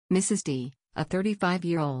Mrs. D, a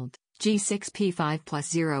 35-year-old,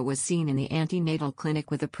 G6P5+0 was seen in the antenatal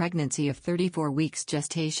clinic with a pregnancy of 34 weeks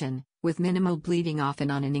gestation, with minimal bleeding off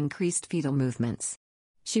and on and increased fetal movements.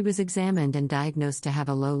 She was examined and diagnosed to have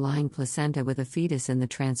a low-lying placenta with a fetus in the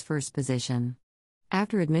transverse position.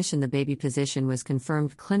 After admission, the baby position was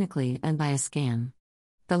confirmed clinically and by a scan.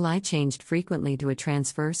 The lie changed frequently to a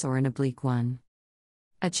transverse or an oblique one.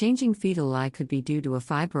 A changing fetal lie could be due to a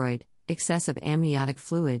fibroid, excessive amniotic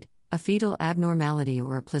fluid, a fetal abnormality,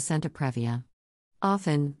 or a placenta previa.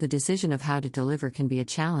 Often, the decision of how to deliver can be a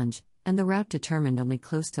challenge, and the route determined only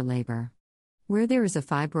close to labor. Where there is a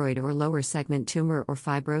fibroid or lower segment tumor or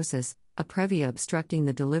fibrosis, a previa obstructing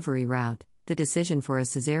the delivery route, the decision for a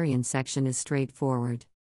cesarean section is straightforward.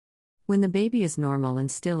 When the baby is normal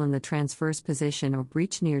and still in the transverse position or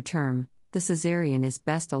breech near term, the cesarean is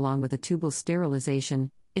best along with a tubal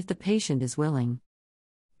sterilization, if the patient is willing.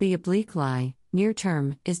 The oblique lie, near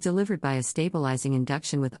term, is delivered by a stabilizing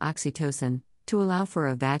induction with oxytocin, to allow for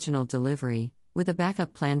a vaginal delivery, with a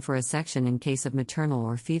backup plan for a section in case of maternal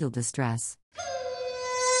or fetal distress.